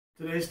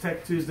Today's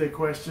Tech Tuesday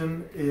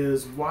question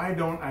is, why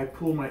don't I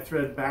pull my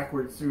thread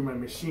backwards through my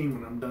machine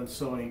when I'm done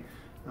sewing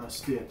a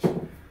stitch?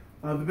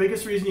 The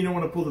biggest reason you don't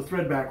want to pull the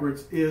thread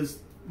backwards is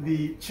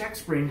the check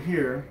spring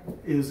here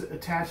is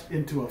attached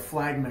into a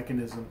flag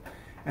mechanism.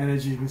 And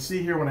as you can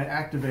see here when I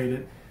activate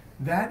it,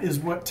 that is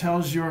what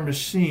tells your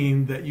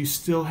machine that you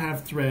still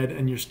have thread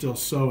and you're still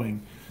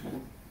sewing.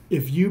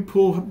 If you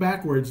pull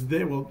backwards,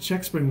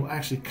 check spring will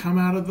actually come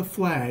out of the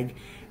flag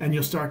and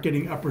you'll start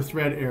getting upper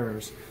thread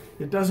errors.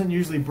 It doesn't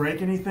usually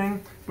break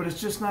anything, but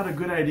it's just not a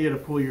good idea to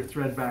pull your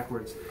thread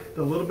backwards.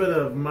 The little bit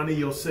of money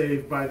you'll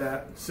save by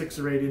that 6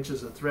 or 8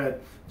 inches of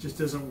thread just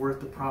isn't worth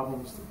the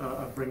problems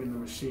of bringing the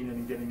machine in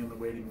and getting in the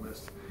waiting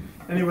list.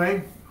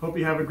 Anyway, hope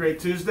you have a great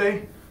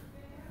Tuesday.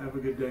 Have a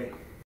good day.